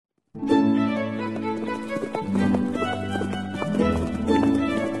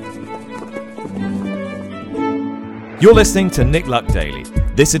You're listening to Nick Luck Daily.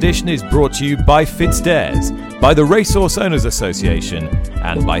 This edition is brought to you by FitzDares, by the Racehorse Owners Association,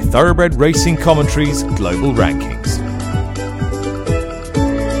 and by Thoroughbred Racing Commentary's Global Rankings.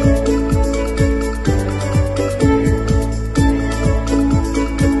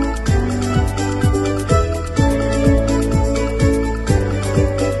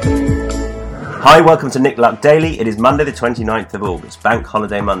 Hi, welcome to Nick Luck Daily. It is Monday the 29th of August, Bank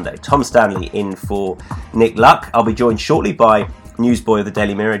Holiday Monday. Tom Stanley in for Nick Luck. I'll be joined shortly by newsboy of the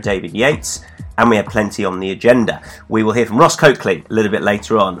Daily Mirror, David Yates, and we have plenty on the agenda. We will hear from Ross Coakley a little bit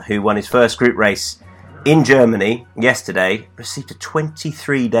later on, who won his first group race in Germany yesterday, received a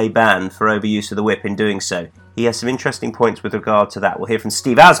 23-day ban for overuse of the whip in doing so. He has some interesting points with regard to that. We'll hear from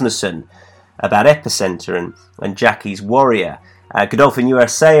Steve Asmussen about Epicenter and Jackie's Warrior. Godolphin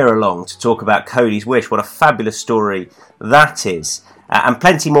USA are along to talk about Cody's Wish. What a fabulous story that is. And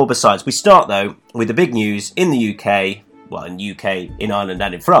plenty more besides. We start, though, with the big news in the UK, in Ireland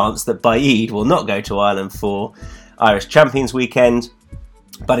and in France, that Baaeed will not go to Ireland for Irish Champions Weekend,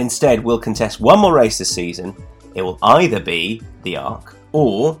 but instead will contest one more race this season. It will either be the Arc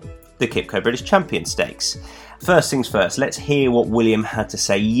or the Kipco British Champion Stakes. First things first, let's hear what William had to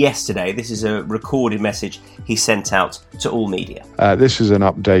say yesterday. This is a recorded message he sent out to all media. This is an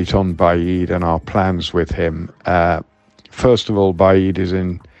update on Baaeed and our plans with him. First of all, Baaeed is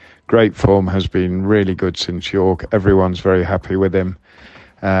in great form, has been really good since York. Everyone's very happy with him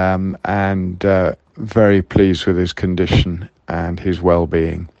and very pleased with his condition and his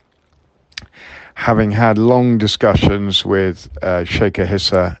well-being. Having had long discussions with Shaker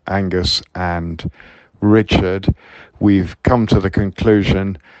Hissa, Angus and Richard, we've come to the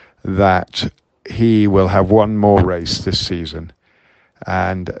conclusion that he will have one more race this season,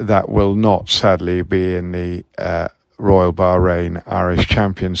 and that will not sadly be in the Royal Bahrain Irish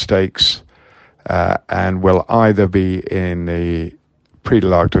Champion Stakes, and will either be in the Prix de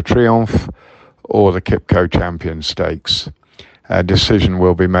l'Arc de Triomphe or the Kipco Champion Stakes. A decision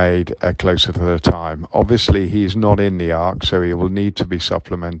will be made closer to the time. Obviously he's not in the Arc, so he will need to be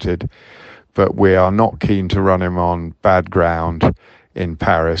supplemented, but we are not keen to run him on bad ground in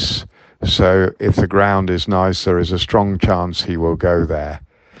Paris. So if the ground is nice, there is a strong chance he will go there.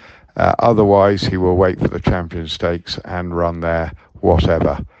 Otherwise, he will wait for the Champion Stakes and run there,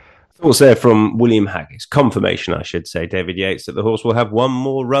 whatever. Thoughts there from William Haggis. Confirmation, I should say, David Yates, that the horse will have one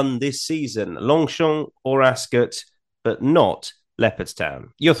more run this season. Longchamp or Ascot, but not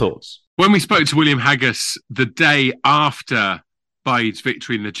Leopardstown. Your thoughts? When we spoke to William Haggis the day after Baaeed's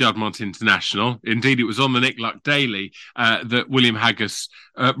victory in the Juddmonte International, indeed it was on the Nick Luck Daily that William Haggis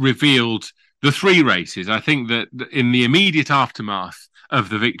revealed the three races. I think that in the immediate aftermath of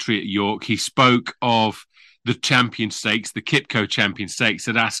the victory at York, he spoke of the Champion Stakes, the Kipco Champion Stakes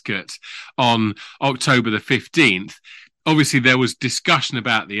at Ascot on October the 15th. Obviously, there was discussion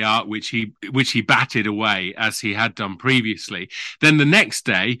about the Arc, which he batted away as he had done previously. Then the next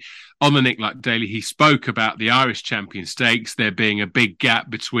day, on the Nick Luck Daily, he spoke about the Irish Champion Stakes, there being a big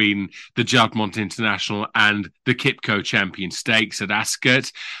gap between the Juddmonte International and the Kipco Champion Stakes at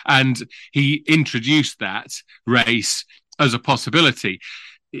Ascot, and he introduced that race as a possibility.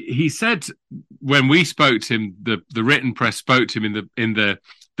 He said when we spoke to him, the written press spoke to him in the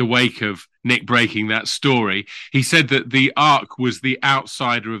wake of Nick breaking that story, he said that the Arc was the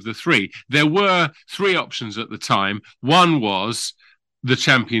outsider of the three. There were three options at the time. One was the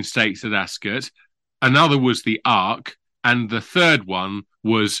Champion Stakes at Ascot, another was the Arc, and the third one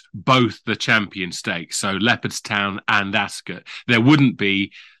was both the Champion Stakes, so Leopardstown and Ascot. There wouldn't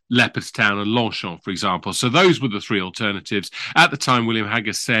be Leopardstown and Longchamp, for example. So those were the three alternatives. At the time, William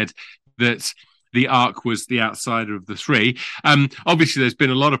Haggis said that the Arc was the outsider of the three. Obviously, there's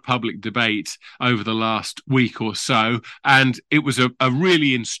been a lot of public debate over the last week or so, and it was a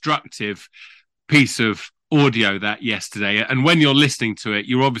really instructive piece of audio that yesterday. And when you're listening to it,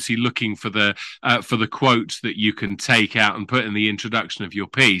 you're obviously looking for the quotes that you can take out and put in the introduction of your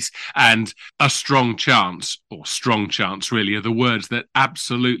piece. And a strong chance really are the words that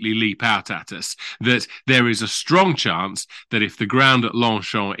absolutely leap out at us, that there is a strong chance that if the ground at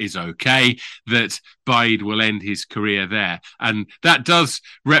Longchamp is okay, that Baaeed will end his career there. And that does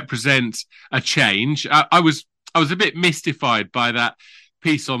represent a change. I was a bit mystified by that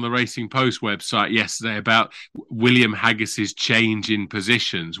piece on the Racing Post website yesterday about William Haggis's change in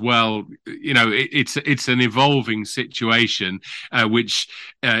positions. Well, you know, it's an evolving situation, which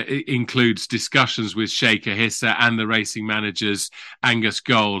includes discussions with Shaker Hissa and the racing managers Angus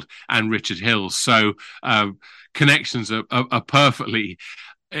Gold and Richard Hills. So connections are perfectly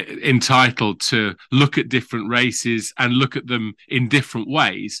entitled to look at different races and look at them in different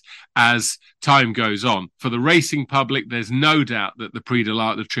ways as time goes on. For the racing public, there's no doubt that the Prix de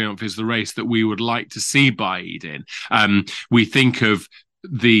l'Arc de Triomphe is the race that we would like to see Baaid in. We think of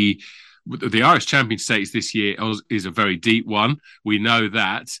the Irish Champion Stakes this year is a very deep one. We know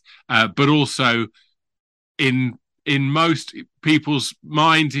that, but also in most people's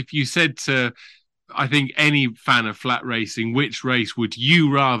minds, if you said to, I think, any fan of flat racing, which race would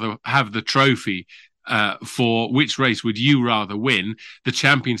you rather have the trophy for? Which race would you rather win? The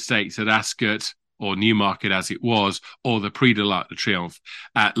Champion Stakes at Ascot, or Newmarket as it was, or the Prix de l'Arc de Triomphe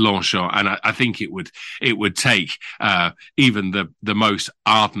at Longchamp. And I think it would take even the most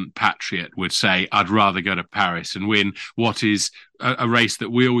ardent patriot would say, I'd rather go to Paris and win what is a race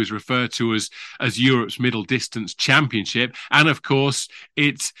that we always refer to as Europe's middle distance championship. And of course,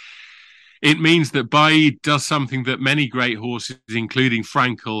 it means that Baaid does something that many great horses, including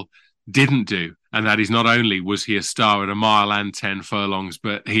Frankel, didn't do. And that is, not only was he a star at a mile and 10 furlongs,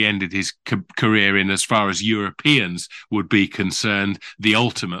 but he ended his career in, as far as Europeans would be concerned, the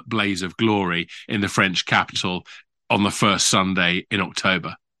ultimate blaze of glory in the French capital on the first Sunday in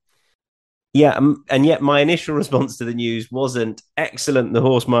October. Yeah, and yet my initial response to the news wasn't excellent. The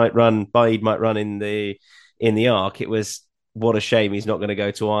horse Baaid might run in the Arc. It was, what a shame he's not going to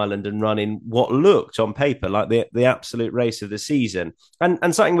go to Ireland and run in what looked on paper like the absolute race of the season.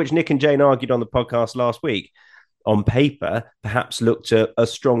 And something which Nick and Jane argued on the podcast last week, on paper, perhaps looked a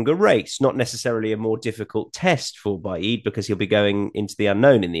stronger race, not necessarily a more difficult test for Baaid, because he'll be going into the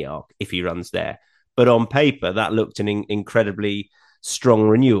unknown in the Arc if he runs there. But on paper, that looked an incredibly strong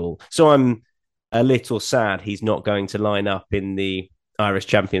renewal. So I'm a little sad he's not going to line up in the Irish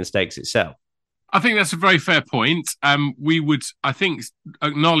Champion Stakes itself. I think that's a very fair point. We would, I think,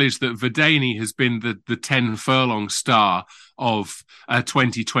 acknowledge that Verdeni has been the 10 furlong star of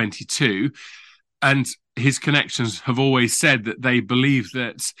 2022. And his connections have always said that they believe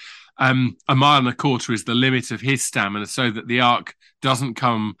that a mile and a quarter is the limit of his stamina, so that the Arc doesn't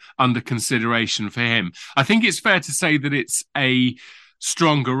come under consideration for him. I think it's fair to say that it's a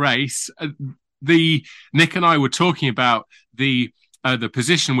stronger race. Nick and I were talking about the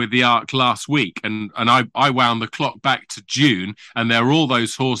position with the Arc last week, and I wound the clock back to June, and there were all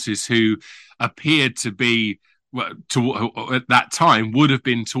those horses who appeared to be, at that time, would have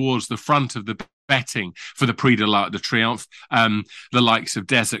been towards the front of the betting for the Prix de l'Arc de Triomphe, the likes of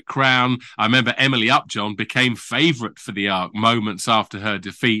Desert Crown. I remember Emily Upjohn became favourite for the Arc moments after her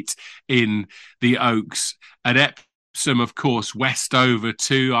defeat in the Oaks at Epsom, of course, Westover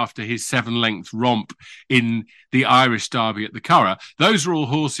too, after his 7-length romp in the Irish Derby at the Curragh. Those are all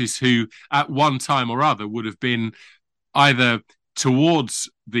horses who, at one time or other, would have been either towards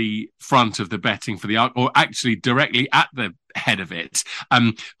the front of the betting for the Arc, or actually directly at the head of it.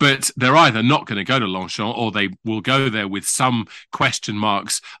 But they're either not going to go to Longchamp, or they will go there with some question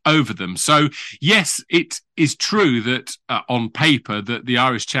marks over them. So yes, it is true that on paper that the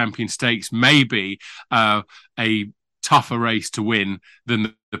Irish Champion Stakes may be a tougher race to win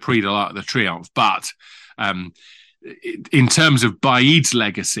than the Prix de l'Arc de Triomphe, but in terms of Baaid's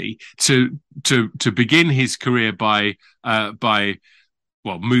legacy, to begin his career by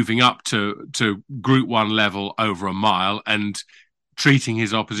moving up to Group 1 level over a mile and treating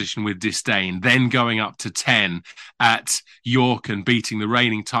his opposition with disdain, then going up to 10 at York and beating the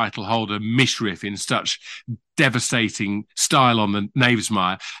reigning title holder Mishriff in such devastating style on the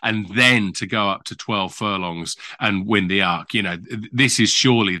Knavesmire, and then to go up to 12 furlongs and win the Arc. You know, this is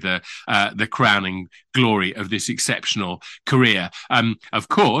surely the crowning glory of this exceptional career. Of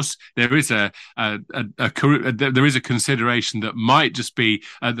course, there is a consideration that might just be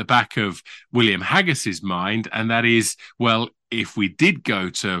at the back of William Haggas's mind, and that is, well, if we did go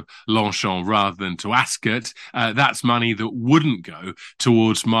to Longchamp rather than to Ascot, that's money that wouldn't go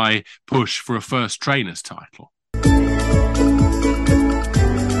towards my push for a first trainer's title.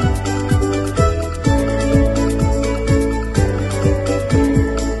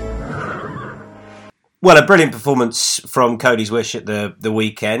 Well, a brilliant performance from Cody's Wish at the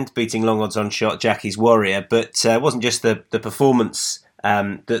weekend, beating long odds on shot Jackie's Warrior. But it wasn't just the performance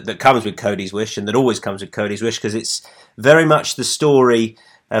that comes with Cody's Wish, and that always comes with Cody's Wish, because it's very much the story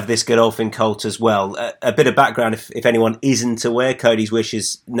of this Godolphin colt as well. A bit of background, if anyone isn't aware, Cody's Wish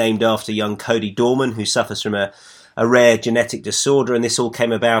is named after young Cody Dorman, who suffers from a rare genetic disorder, and this all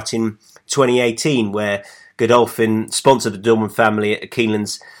came about in 2018, where Godolphin sponsored the Dorman family at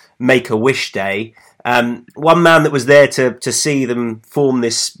Keeneland's Make-A-Wish Day. One man that was there to see them form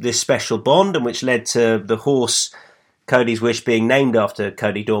this special bond, and which led to the horse Cody's Wish being named after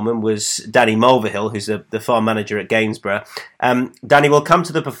Cody Dorman was Danny Mulvihill, who's the farm manager at Gainsborough. Danny, we'll come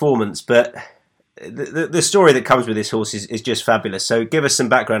to the performance, but the story that comes with this horse is just fabulous. So give us some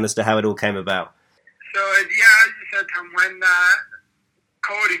background as to how it all came about. So, as you said, Tom, when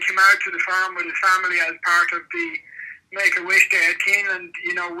Cody came out to the farm with his family as part of the Make-A-Wish Day at Keeneland,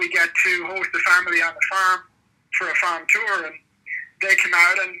 we get to host the family on the farm for a farm tour, and they came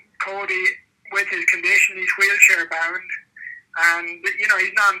out, and Cody, with his condition, he's wheelchair bound, and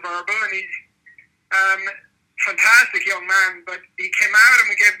he's non-verbal, and he's fantastic young man. But he came out, and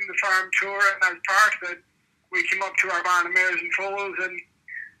we gave him the farm tour, and as part of it, we came up to our barn of mares and foals, and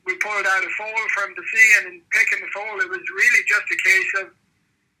we pulled out a foal for him to see. And in picking the foal, it was really just a case of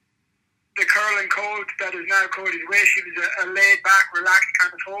the curling colt that is now Cody's Wish. He was a laid-back, relaxed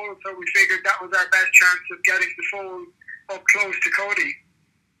kind of foal, so we figured that was our best chance of getting the foal up close to Cody.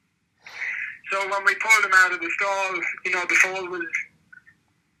 So when we pulled him out of the stall, the foal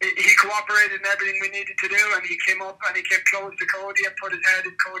he cooperated in everything we needed to do, and he came up and he came close to Cody and put his head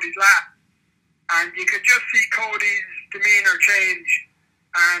in Cody's lap. And you could just see Cody's demeanour change,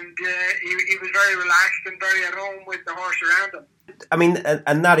 and he was very relaxed and very at home with the horse around him. I mean,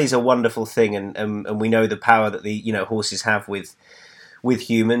 and that is a wonderful thing, and we know the power that the horses have with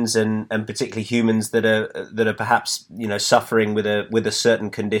humans, and particularly humans that are perhaps suffering with a certain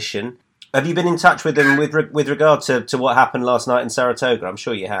condition. Have you been in touch with them with regard to what happened last night in Saratoga? I'm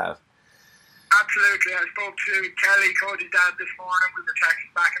sure you have. Absolutely. I spoke to Kelly, Cody's dad, this morning. We were texting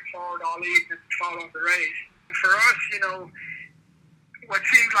back and forward all evening following the race. For us, what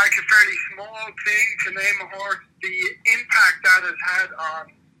seems like a fairly small thing to name a horse, the impact that has had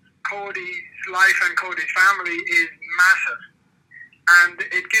on Cody's life and Cody's family is massive. And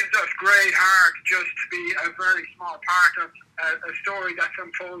it gives us great heart just to be a very small part of a story that's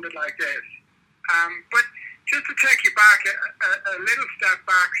unfolded like this. But just to take you back a little step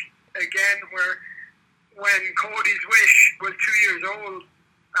back again, when Cody's Wish was 2 years old,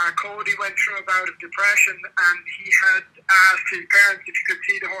 Cody went through a bout of depression, and he had asked his parents if he could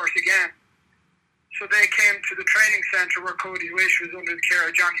see the horse again. So they came to the training centre where Cody's Wish was under the care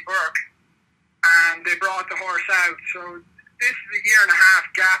of Johnny Burke, and they brought the horse out. So this is a year and a half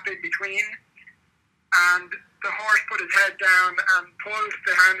gap in between, and the horse put his head down and pulled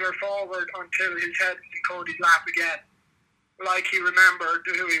the handler forward until his head was in Cody's lap again, like he remembered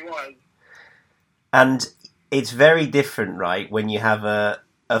who he was. And it's very different, right, when you have a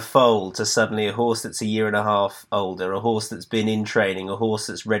foal to suddenly a horse that's a year and a half older, a horse that's been in training, a horse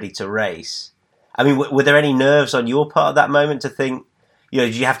that's ready to race. I mean, were there any nerves on your part at that moment to think,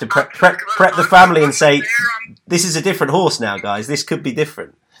 did you have to prep the family and say, this is a different horse now, guys, this could be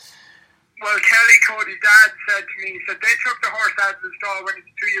different? Well, Kelly, Cody's dad, said to me, he said, they took the horse out of the stall when he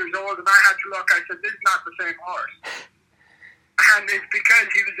was 2 years old, and I had to look. I said, this is not the same horse. And it's because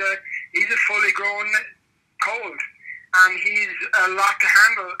he's a fully grown colt, and he's a lot to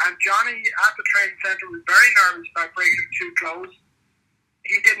handle. And Johnny at the training centre was very nervous about bringing him too close.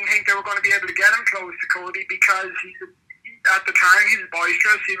 He didn't think they were going to be able to get him close to Cody because at the time he was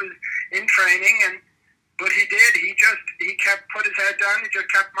boisterous, he was in training, but he did. He kept put his head down. He just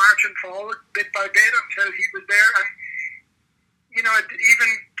kept marching forward bit by bit until he was there. And even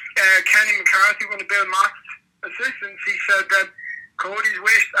Kenny McCarthy, one of Bill Mott's assistants, he said that Cody's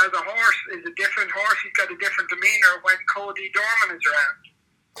Wish as a horse is a different horse. He's got a different demeanour when Cody Dorman is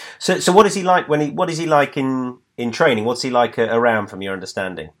around. So what is he like what is he like in training? What's he like around, from your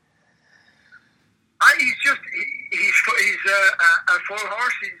understanding? He's a full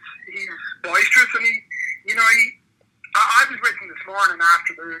horse. He's boisterous, and I was with him this morning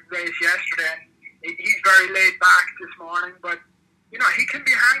after the race yesterday, and he's very laid back this morning. But he can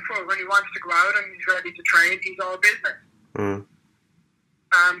be a handful when he wants to go out and he's ready to train. He's all business. Mm.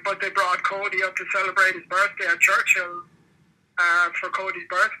 But they brought Cody up to celebrate his birthday at Churchill for Cody's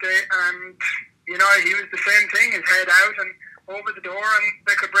birthday, and he was the same thing, his head out and over the door, and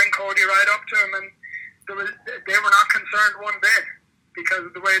they could bring Cody right up to him, and they were not concerned one bit because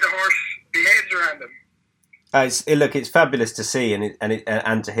of the way the horse behaves around him. It's fabulous to see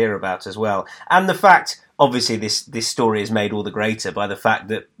and to hear about as well, and the fact, obviously, this story is made all the greater by the fact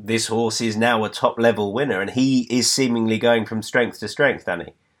that this horse is now a top level winner, and he is seemingly going from strength to strength,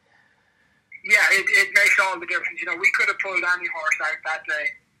 Danny. Yeah, it makes all the difference. We could have pulled any horse out that day,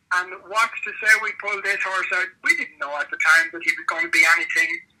 and what's to say we pulled this horse out? We didn't know at the time that he was going to be anything.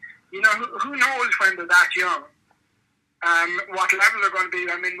 Who knows when they're that young? What level they're going to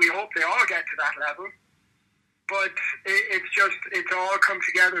be? I mean, we hope they all get to that level. But it's all come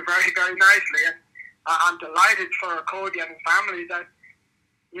together very, very nicely. And I'm delighted for Cody and his family that,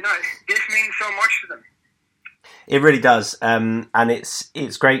 this means so much to them. It really does, and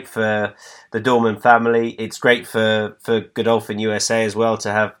it's great for the Dorman family. It's great for Godolphin USA as well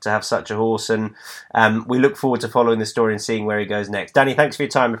to have such a horse, and we look forward to following the story and seeing where he goes next. Danny, thanks for your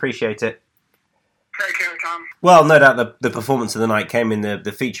time. Appreciate it. Take care, Tom. Well, no doubt the performance of the night came in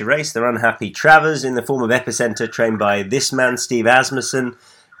the feature race. Their unhappy Travers in the form of Epicenter, trained by this man, Steve Asmussen.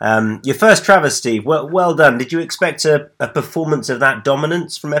 Your first Travers, Steve. Well done. Did you expect a performance of that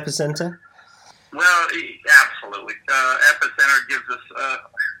dominance from Epicenter? Well, absolutely. Epicenter gives us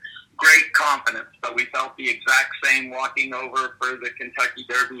great confidence, but we felt the exact same walking over for the Kentucky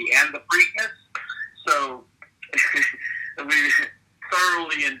Derby and the Preakness. So we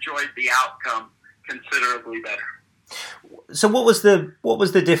thoroughly enjoyed the outcome considerably better. So what was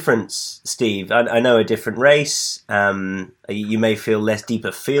the difference, Steve? I know a different race. You may feel less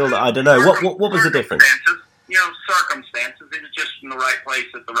deeper field. I don't know. What was the difference? Circumstances. He was just in the right place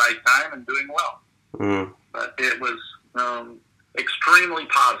at the right time and doing well. Mm. But it was extremely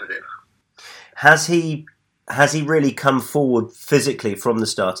positive. Has he really come forward physically from the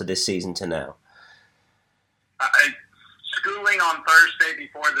start of this season to now? Schooling on Thursday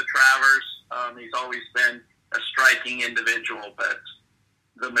before the Travers, he's always been a striking individual, but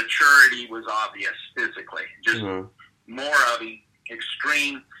the maturity was obvious physically. Just more of him,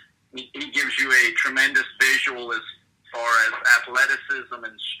 extreme. He gives you a tremendous visual as far as athleticism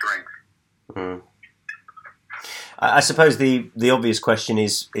and strength. Mm. I suppose the obvious question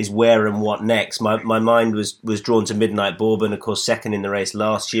is where and what next. My mind was drawn to Midnight Bourbon, of course, second in the race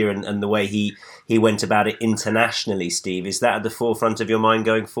last year, and the way he went about it internationally, Steve. Is that at the forefront of your mind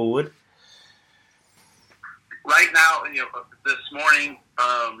going forward? Right now, this morning,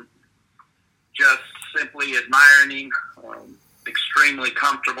 just simply admiring him, extremely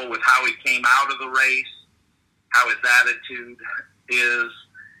comfortable with how he came out of the race, how his attitude is,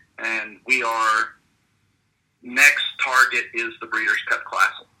 and next target is the Breeders' Cup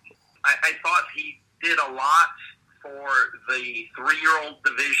Classic. I thought he did a lot for the 3-year-old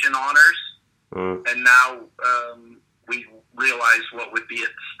division honors, and now we realize what would be at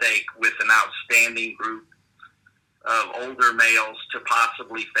stake with an outstanding group of older males to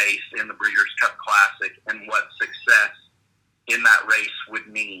possibly face in the Breeders' Cup Classic, and what success in that race would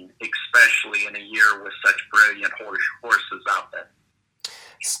mean, especially in a year with such brilliant horses out there.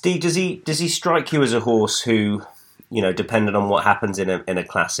 Steve, does he strike you as a horse who, depending on what happens in a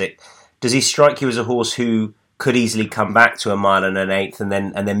classic, does he strike you as a horse who could easily come back to a mile and an eighth and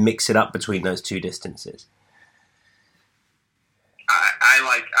then mix it up between those two distances? I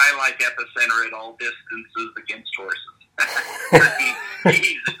like Epicenter at all distances against horses.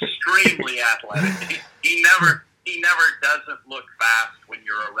 He's extremely athletic. He never doesn't look fast when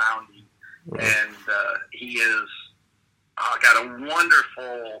you're around him, and he is got a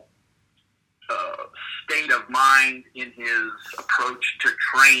wonderful state of mind in his approach to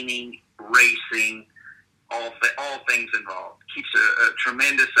training, racing, all things involved. Keeps a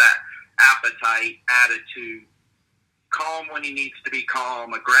tremendous appetite, attitude. Calm when he needs to be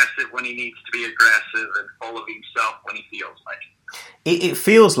calm, aggressive when he needs to be aggressive, and full of himself when he feels like it. It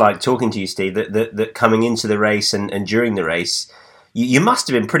feels like, talking to you, Steve, that coming into the race and during the race, you must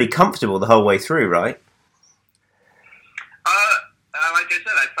have been pretty comfortable the whole way through, right? Like I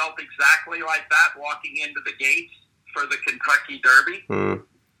said, I felt exactly like that walking into the gates for the Kentucky Derby.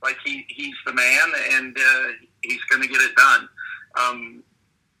 Like he's the man, and he's going to get it done.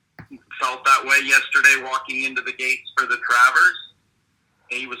 Felt that way yesterday walking into the gates for the Travers.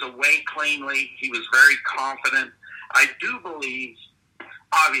 He was away cleanly. He was very confident. I do believe,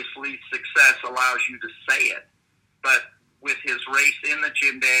 obviously, success allows you to say it, but with his race in the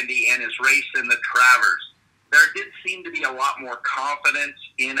Jim Dandy and his race in the Travers, there did seem to be a lot more confidence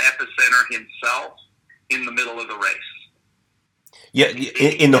in Epicenter himself in the middle of the race. Yeah,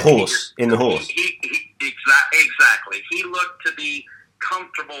 in the horse. Exactly. He looked to be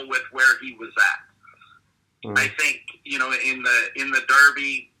comfortable with where he was at. I think, in the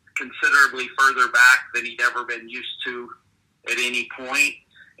Derby, considerably further back than he'd ever been used to at any point,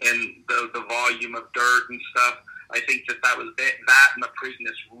 and the volume of dirt and stuff. I think that was that and the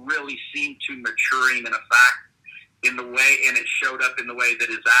Preakness really seemed to mature him in in the way, and it showed up in the way that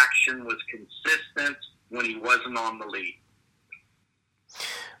his action was consistent when he wasn't on the lead.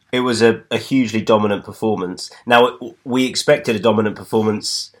 It was a hugely dominant performance. Now, we expected a dominant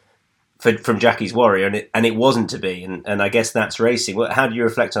performance from Jackie's Warrior, and it wasn't to be, and I guess that's racing. How do you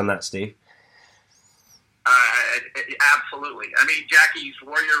reflect on that, Steve? Absolutely. I mean, Jackie's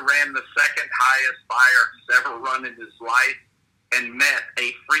Warrior ran the second highest buyer he's ever run in his life, and met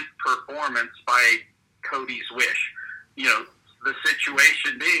a freak performance by Cody's Wish. the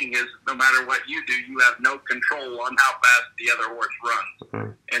situation being is no matter what you do, you have no control on how fast the other horse runs.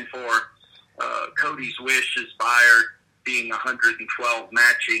 Mm-hmm. And for Cody's Wish's Beyer being 112,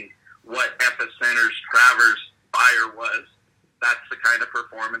 matching what Epicenter's Travers Beyer was, that's the kind of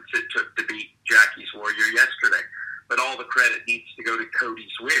performance it took to beat Jackie's Warrior yesterday. But all the credit needs to go to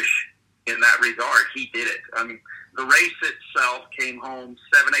Cody's Wish in that regard. He did it. I mean, the race itself came home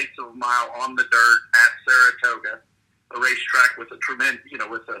 7/8 of a mile on the dirt at Saratoga, a racetrack with a tremendous,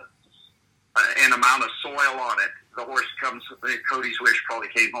 with an amount of soil on it. The horse Cody's Wish probably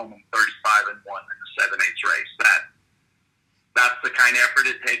came home in 35-1 in the 7/8 race. That's the kind of effort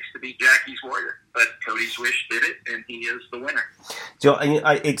it takes to beat Jackie's Warrior. But Cody's Wish did it, and he is the winner.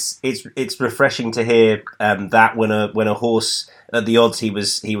 It's refreshing to hear that when a horse at the odds he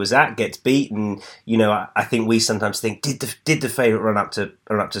was at gets beaten. I think we sometimes think, did the favourite run up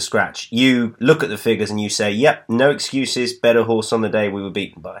to scratch? You look at the figures and you say, yep, no excuses, better horse on the day we were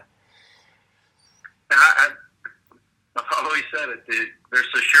beaten by. I've always said it, dude. They're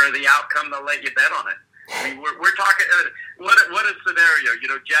so sure of the outcome they'll let you bet on it. I mean, we're talking. What a scenario!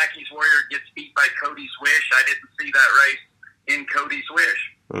 Jackie's Warrior gets beat by Cody's Wish. I didn't see that race in Cody's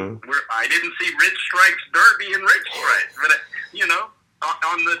Wish. I didn't see Rich Strike's Derby in Rich Strike, but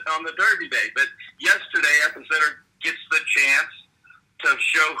on the Derby day. But yesterday, Epicenter gets the chance to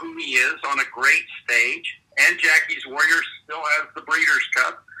show who he is on a great stage, and Jackie's Warrior still has the Breeders'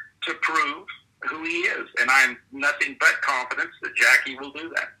 Cup to prove who he is, and I'm nothing but confident that Jackie will do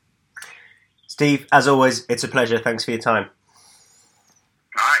that. Steve, as always, it's a pleasure. Thanks for your time.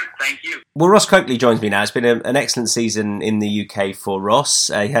 All right, thank you. Well, Ross Coakley joins me now. It's been an excellent season in the UK for Ross.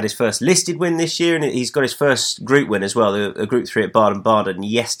 He had his first listed win this year, and he's got his first Group win as well, a Group 3 at Baden-Baden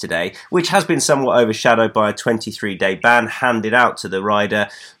yesterday, which has been somewhat overshadowed by a 23-day ban handed out to the rider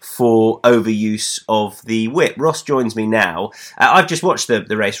for overuse of the whip. Ross joins me now. I've just watched the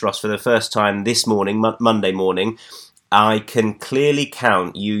race, Ross, for the first time this morning, Monday morning. I can clearly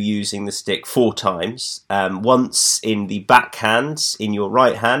count you using the stick 4 times, once in the backhand in your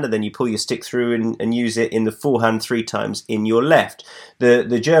right hand, and then you pull your stick through and use it in the forehand 3 times in your left.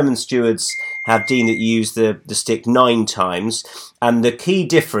 The German stewards have deemed that you use the stick 9 times, and the key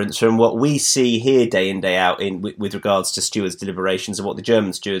difference from what we see here day in, day out with regards to stewards' deliberations and what the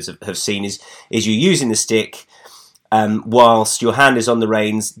German stewards have seen is you using the stick whilst your hand is on the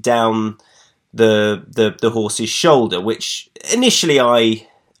reins down the horse's shoulder, which initially I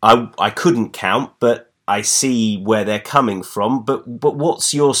couldn't count, but I see where they're coming from. But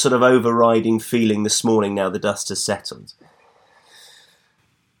what's your sort of overriding feeling this morning now the dust has settled?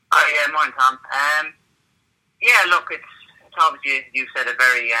 Oh yeah, morning, Tom. Look, it's obviously, as you said, a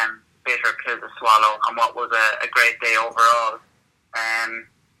very bitter pill to swallow on what was a great day overall.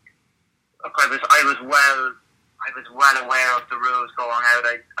 Look, I was well aware of the rules going out.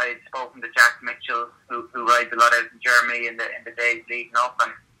 I had spoken to Jack Mitchell, who rides a lot out in Germany in the days leading up,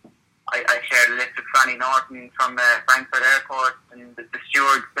 and I shared a list with Franny Norton from Frankfurt Airport and the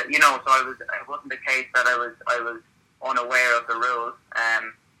stewards. So it wasn't the case that I was unaware of the rules.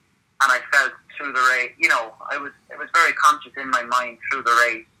 And I felt through the race, I was very conscious in my mind through the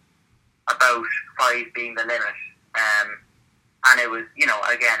race about 5 being the limit. And it was,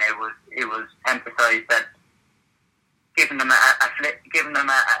 again, it was emphasised that giving them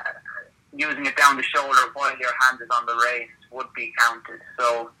using it down the shoulder while your hand is on the reins would be counted.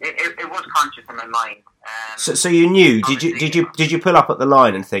 So it was conscious in my mind. So you knew? Did you pull up at the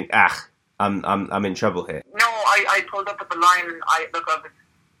line and think, I'm in trouble here? No, I pulled up at the line and I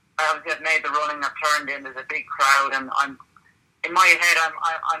obviously had made the running. I turned in. There's a big crowd, and I'm in my head.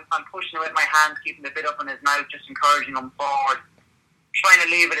 I'm pushing it with my hands, keeping the bit up in his mouth, just encouraging him forward, trying to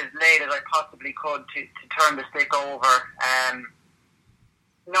leave it as late as I possibly could to turn the stick over,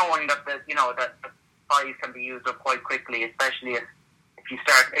 knowing that the 5 can be used up quite quickly, especially if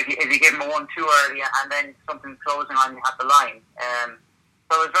you give him a 1 too early and then something's closing on you at the line.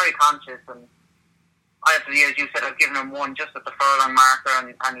 So I was very conscious, and as you said, I've given him 1 just at the furlong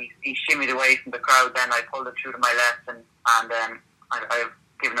marker, and he shimmied away from the crowd. Then I pulled it through to my left, and I've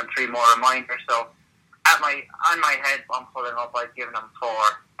given him 3 more reminders. So on my head, I'm pulling up. I've given him 4.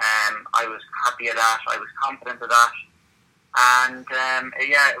 I was happy of that. I was confident of that, and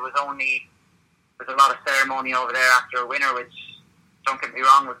it was there's a lot of ceremony over there after a winner, which, don't get me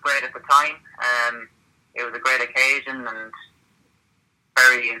wrong, was great at the time. It was a great occasion and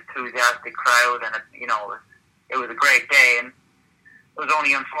very enthusiastic crowd, and it was a great day. And it was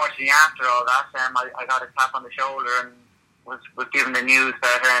only unfortunately after all that I got a tap on the shoulder and was given the news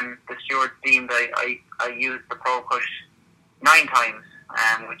that the stewards deemed I used the Pro Push 9 times,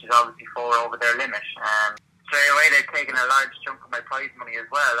 which is obviously 4 over their limit. straight away they've taken a large chunk of my prize money as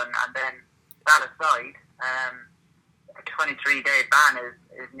well. And then that aside, a 23-day ban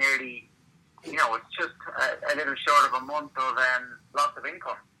is nearly, it's just a little short of a month of loss of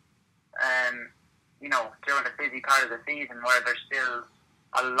income. During a busy part of the season where there's still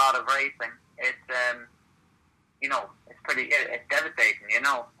a lot of racing, it's it's devastating.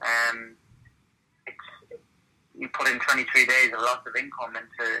 You put in 23 days of loss of income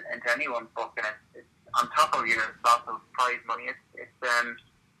into anyone's book, and it's on top of your loss of prize money.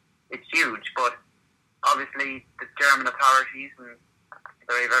 It's huge, but obviously the German authorities, and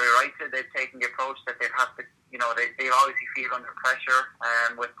they're very right to, they've taken the approach that they'd have to, they obviously feel under pressure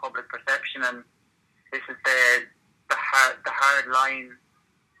with public perception, and this is the hard line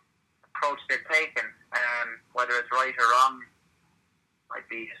approach they've taken. Whether it's right or wrong, I'd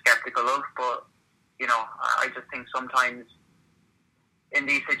be sceptical of, but I just think sometimes in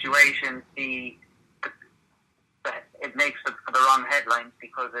these situations it makes for the wrong headlines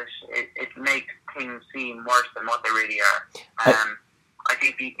because it makes things seem worse than what they really are. I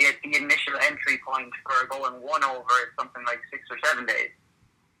think the initial entry point for going one over is something like 6 or 7 days.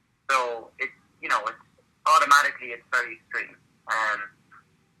 So it's automatically it's very extreme.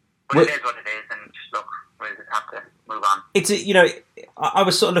 But it is what it is, and just look, we'll just have to move on. I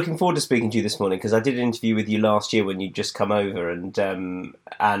was sort of looking forward to speaking to you this morning because I did an interview with you last year when you'd just come over, and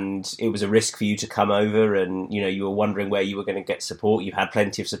it was a risk for you to come over, and you were wondering where you were going to get support. You had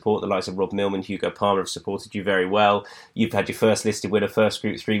plenty of support. The likes of Rob Millman, Hugo Palmer have supported you very well. You've had your first listed winner, first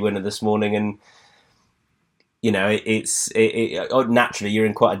Group 3 winner this morning, and naturally you're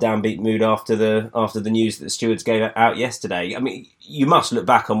in quite a downbeat mood after the news that the stewards gave out yesterday. I mean, you must look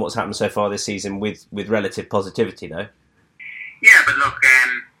back on what's happened so far this season with relative positivity, though. Yeah, but look, at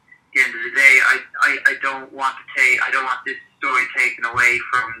the end of the day, I don't want this story taken away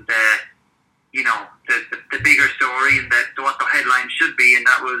from the bigger story and what the headline should be, and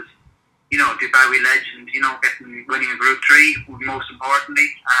that was Dubai Legend, winning a Group 3 most importantly,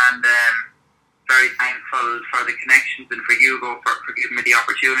 and very thankful for the connections and for Hugo for giving me the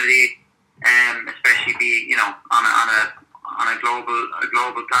opportunity, especially on a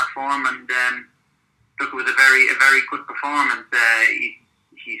global platform. And look, it was a very good performance.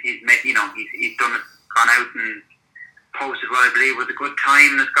 He's done it, gone out and posted what I believe was a good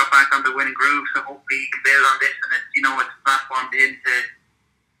time, and has got back on the winning groove. So hopefully he can build on this, and it's a platform to him to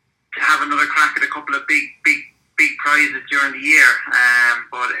have another crack at a couple of big prizes during the year.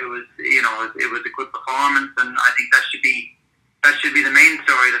 But it was a good performance, and I think that should be the main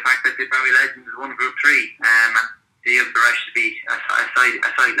story. The fact that the Dubai Legends has won Group 3, and the rest should be a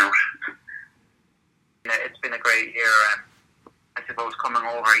side note. It's been a great year. I suppose coming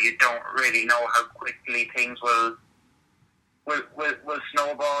over, you don't really know how quickly things will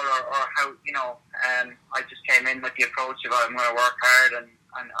snowball, or how I just came in with the approach of I'm going to work hard and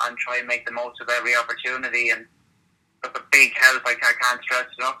try and make the most of every opportunity. And but the big help, I can't stress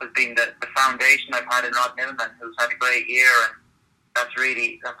enough, has been the foundation I've had in Rod Millman, who's had a great year, and that's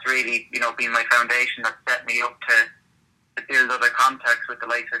really been my foundation that set me up to build other contacts with the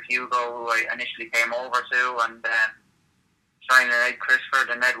likes of Hugo, who I initially came over to, and signing Ed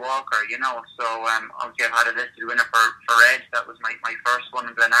Crisford and Ed Walker, So obviously I've had a listed winner for Ed. That was my first one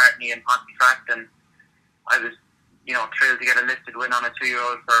in Glenartney and Pontefract, and I was thrilled to get a listed win on a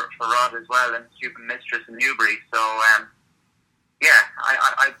 2-year-old for Rod as well, and Cuban Mistress in Newbury. So I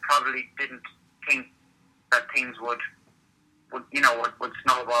probably didn't think that things would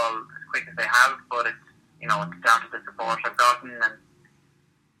snowball as quick as they have, but it's down to the support I've gotten, and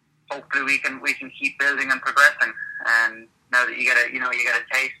hopefully we can keep building and progressing. And now that you get a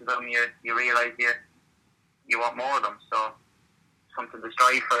taste of them, you realise you want more of them. So something to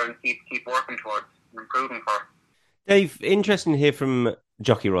strive for and keep working towards and improving for. Dave, interesting to hear from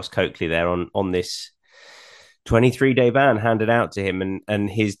jockey Ross Coakley there on this 23-day ban handed out to him and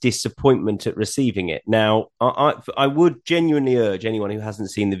his disappointment at receiving it. Now, I would genuinely urge anyone who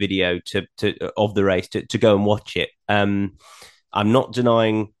hasn't seen the video of the race to go and watch it. I'm not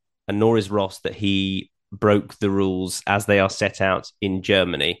denying, and nor is Ross, that he broke the rules as they are set out in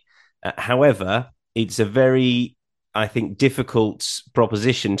Germany. However, it's a very, I think, difficult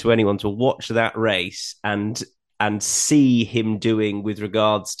proposition to anyone to watch that race and see him doing, with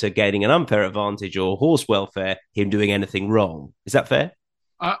regards to gaining an unfair advantage or horse welfare, him doing anything wrong. Is that fair?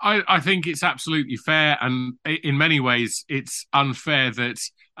 I think it's absolutely fair, and in many ways it's unfair that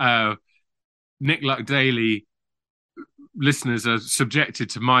Nick Luck Daily listeners are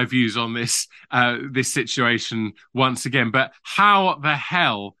subjected to my views on this situation once again. But how the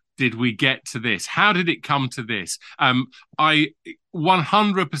hell did we get to this? How did it come to this? I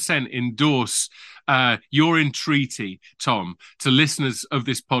 100% endorse your entreaty, Tom, to listeners of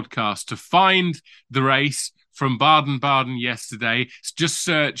this podcast to find the race from Baden-Baden yesterday. Just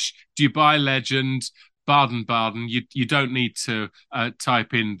search Dubai Legend Baden-Baden. You don't need to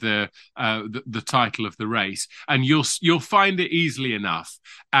type in the title of the race, and you'll find it easily enough.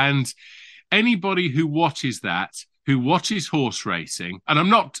 And anybody who watches that, who watches horse racing, and I'm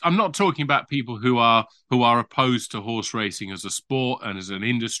not talking about people who are opposed to horse racing as a sport and as an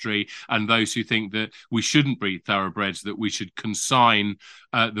industry, and those who think that we shouldn't breed thoroughbreds, that we should consign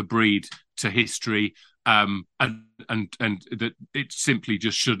the breed to history, and that it simply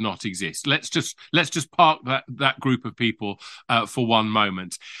just should not exist. Let's just park that group of people for one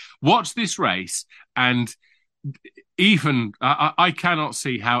moment. Watch this race, and even I cannot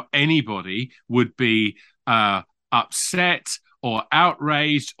see how anybody would be upset or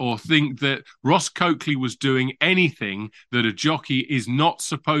outraged or think that Ross Coakley was doing anything that a jockey is not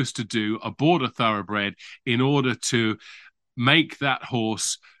supposed to do aboard a thoroughbred in order to make that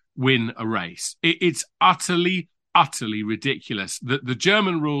horse win a race. It's utterly ridiculous that the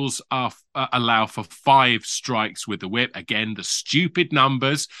German rules allow for 5 strikes with the whip. Again, the stupid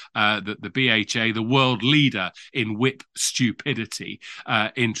numbers that the BHA, the world leader in whip stupidity,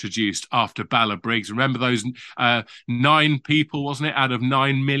 introduced after Bala Briggs. Remember those 9 people, wasn't it, out of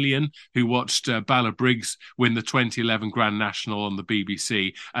 9 million who watched Bala Briggs win the 2011 Grand National on the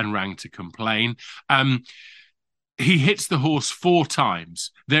BBC and rang to complain. He hits the horse 4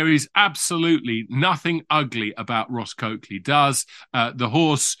 times. There is absolutely nothing ugly about Ross Coakley does. The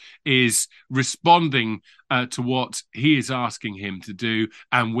horse is responding to what he is asking him to do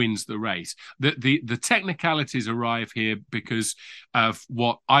and wins the race. The technicalities arrive here because of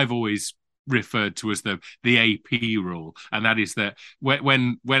what I've always referred to as the AP rule, and that is that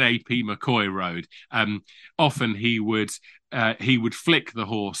when AP McCoy rode, often he would flick the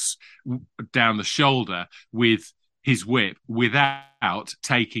horse down the shoulder with his whip without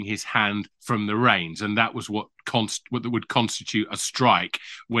taking his hand from the reins, and that was what would constitute a strike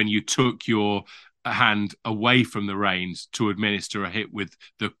when you took your hand away from the reins to administer a hit with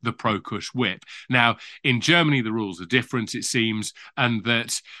the Pro-Kush whip. Now, in Germany, the rules are different, it seems, and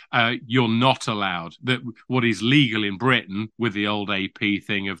that you're not allowed, that what is legal in Britain with the old AP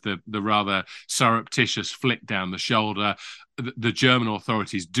thing of the rather surreptitious flick down the shoulder, the German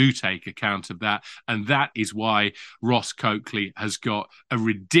authorities do take account of that, and that is why Ross Coakley has got a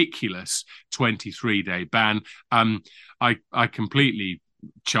ridiculous 23-day ban. I completely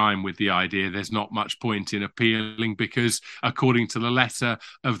chime with the idea there's not much point in appealing because according to the letter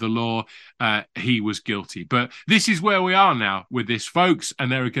of the law he was guilty. But this is where we are now with this, folks,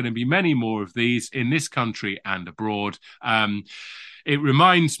 and there are going to be many more of these in this country and abroad. It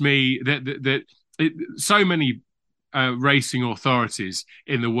reminds me that so many racing authorities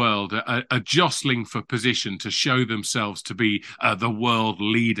in the world are jostling for position to show themselves to be the world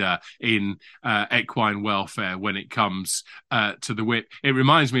leader in equine welfare when it comes to the whip. It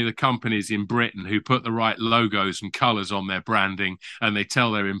reminds me of the companies in Britain who put the right logos and colours on their branding, and they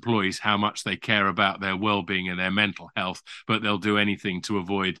tell their employees how much they care about their well-being and their mental health, but they'll do anything to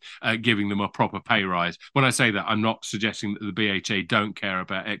avoid giving them a proper pay rise. When I say that, I'm not suggesting that the BHA don't care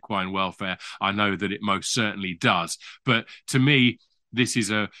about equine welfare. I know that it most certainly does. But to me, this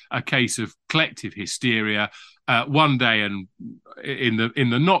is a case of collective hysteria. One day, and in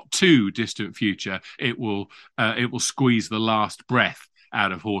the not too distant future, it will squeeze the last breath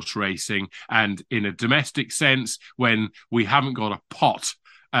out of horse racing. And in a domestic sense, when we haven't got a pot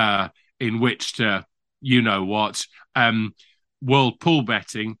in which to, you know what, world pull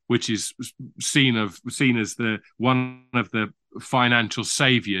betting, which is seen as the one of the financial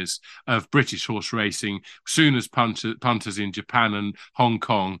saviours of British horse racing, soon as punters in Japan and Hong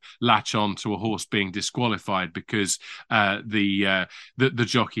Kong latch on to a horse being disqualified because the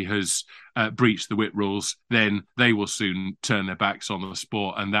jockey has breached the whip rules, then they will soon turn their backs on the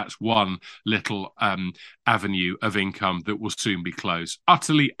sport, and that's one little avenue of income that will soon be closed.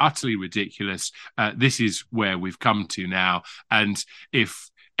 Utterly ridiculous. This is where we've come to now, and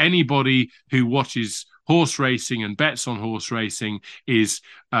if anybody who watches horse racing and bets on horse racing is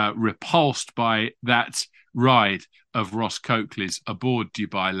repulsed by that ride of Ross Coakley's aboard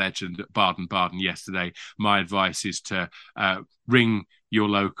Dubai Legend at Baden-Baden yesterday, my advice is to ring your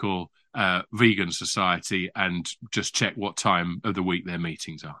local vegan society and just check what time of the week their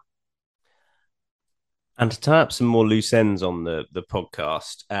meetings are. And to tie up some more loose ends on the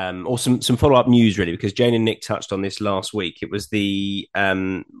podcast, or some follow up news really, because Jane and Nick touched on this last week. It was the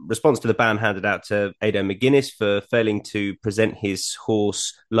response to the ban handed out to Ado McGuinness for failing to present his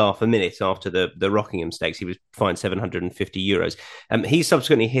horse Laugh a Minute after the Rockingham Stakes. He was fined €750. He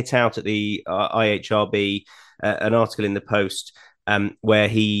subsequently hit out at the IHRB an article in the Post where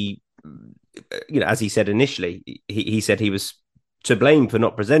he, as he said initially, he said he was to blame for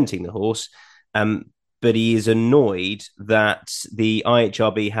not presenting the horse. But he is annoyed that the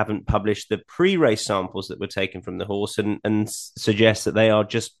IHRB haven't published the pre-race samples that were taken from the horse, and suggests that they are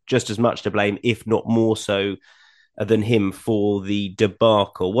just as much to blame, if not more so, than him for the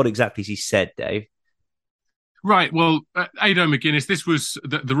debacle. What exactly has he said, Dave? Right. Well, Ado McGuinness, this was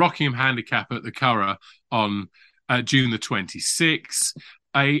the Rockingham Handicap at the Curragh on June the 26th.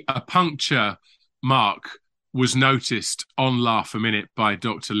 A puncture mark was noticed on Laugh a Minute by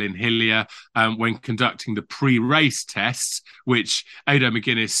Dr. Lynn Hillier when conducting the pre-race tests, which Ado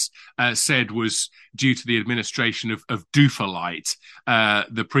McGuinness said was due to the administration of Dufalite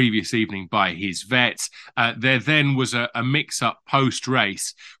the previous evening by his vet. There then was a mix-up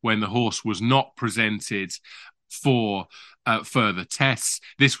post-race when the horse was not presented for further tests.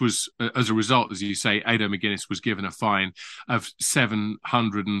 This was, as a result, as you say, Ado McGuinness was given a fine of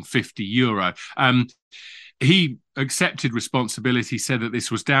 €750. He accepted responsibility, said that this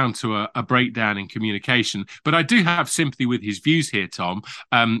was down to a breakdown in communication. But I do have sympathy with his views here, Tom,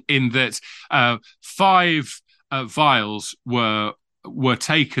 in that 5 vials were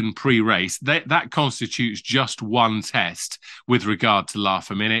taken pre-race. That constitutes just one test with regard to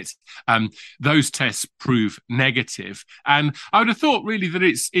Laugh a Minute. Those tests prove negative. And I would have thought really that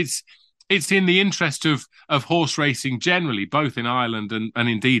it's in the interest of horse racing generally, both in Ireland and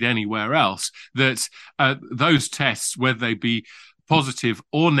indeed anywhere else, that those tests, whether they be positive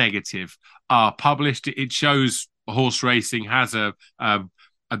or negative, are published. It shows horse racing has an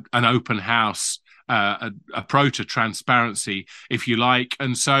open house approach, a transparency, if you like.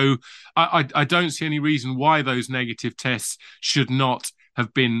 And so I don't see any reason why those negative tests should not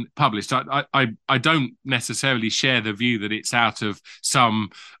have been published. I don't necessarily share the view that it's out of some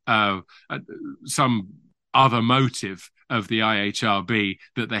other motive of the IHRB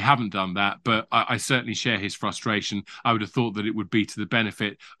that they haven't done that, but I certainly share his frustration. I would have thought that it would be to the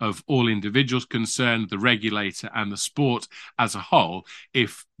benefit of all individuals concerned, the regulator and the sport as a whole,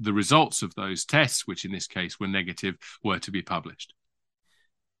 if the results of those tests, which in this case were negative, were to be published.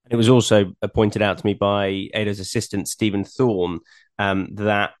 It was also pointed out to me by Ado's assistant, Stephen Thorne,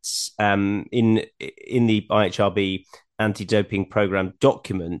 that in the IHRB anti-doping program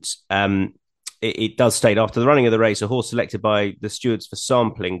document, it does state, after the running of the race, a horse selected by the stewards for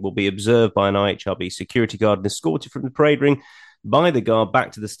sampling will be observed by an IHRB security guard and escorted from the parade ring by the guard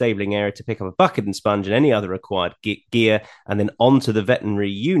back to the stabling area to pick up a bucket and sponge and any other required gear, and then onto the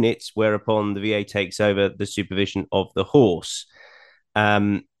veterinary units, whereupon the VA takes over the supervision of the horse.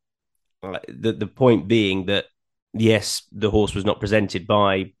 The point being that, yes, the horse was not presented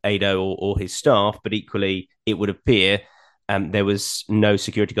by Ado or his staff, but equally it would appear there was no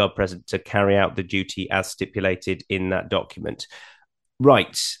security guard present to carry out the duty as stipulated in that document.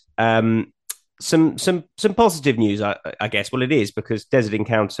 Right. Some positive news, I guess. Well, it is, because Desert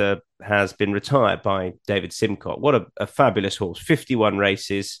Encounter has been retired by David Simcock. What a fabulous horse. 51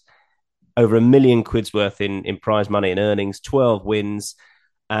 races, over £1 million worth in prize money and earnings, 12 wins.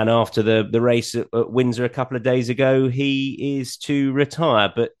 And after the race at Windsor a couple of days ago, he is to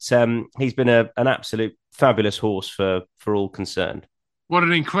retire. But he's been an absolute fabulous horse for all concerned. What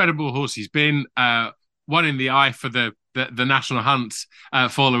an incredible horse he's been. One in the eye for the National Hunt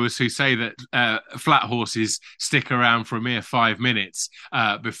followers who say that flat horses stick around for a mere 5 minutes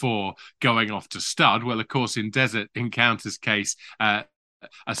before going off to stud. Well, of course, in Desert Encounter's case, a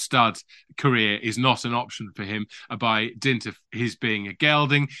stud career is not an option for him by dint of his being a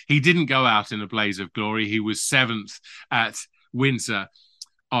gelding. He didn't go out in a blaze of glory. He was 7th at Windsor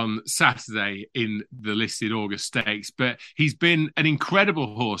on Saturday in the listed August Stakes, but he's been an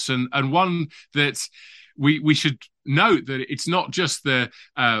incredible horse, and one that we should note that it's not just the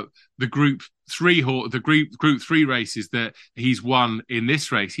Group 3 Group 3 races that he's won in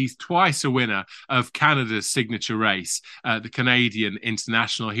this race. He's twice a winner of Canada's signature race, the Canadian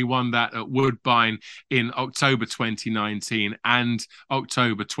International. He won that at Woodbine in October 2019 and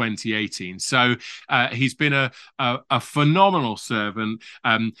October 2018. So he's been a phenomenal servant,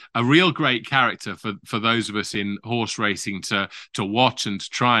 a real great character for those of us in horse racing to watch and to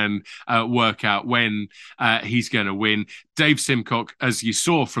try and work out when he's going to win. Dave Simcock, as you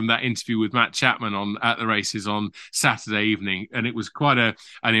saw from that interview with Matt Chapman at the races on Saturday evening, and it was quite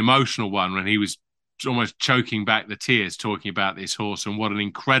an emotional one when he was almost choking back the tears talking about this horse and what an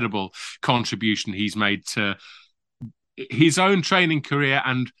incredible contribution he's made to his own training career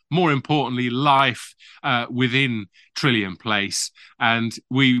and, more importantly, life within Trillium Place. And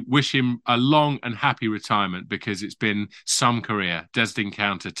we wish him a long and happy retirement, because it's been some career. Desert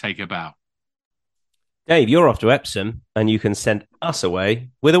Encounter, take a bow. Dave, you're off to Epsom, and you can send us away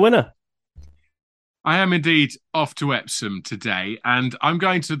with a winner. I am indeed off to Epsom today, and I'm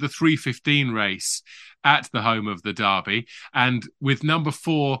going to the 3:15 race at the home of the Derby, and with number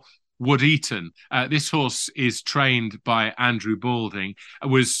 4, Wood Eaton. This horse is trained by Andrew Balding,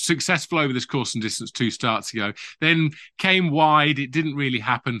 was successful over this course and distance 2 starts ago, then came wide. It didn't really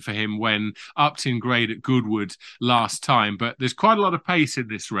happen for him when upped in grade at Goodwood last time, but there's quite a lot of pace in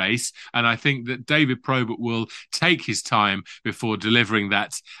this race, and I think that David Probert will take his time before delivering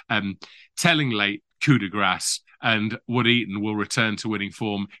that telling late coup de grace, and Wood Eaton will return to winning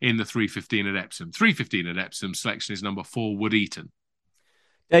form in the 3:15 at Epsom. 3:15 at Epsom, selection is number 4, Wood Eaton.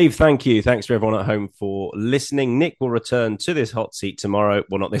 Dave, thank you. Thanks to everyone at home for listening. Nick will return to this hot seat tomorrow.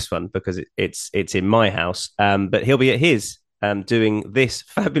 Well, not this one, because it's in my house, but he'll be at his doing this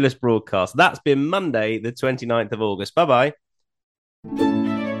fabulous broadcast. That's been Monday, the 29th of August. Bye-bye.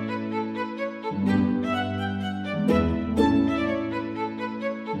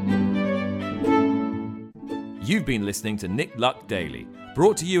 You've been listening to Nick Luck Daily,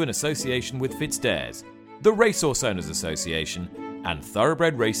 brought to you in association with FitzDares, the Racehorse Owners Association, and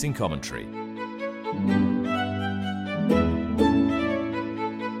Thoroughbred Racing Commentary.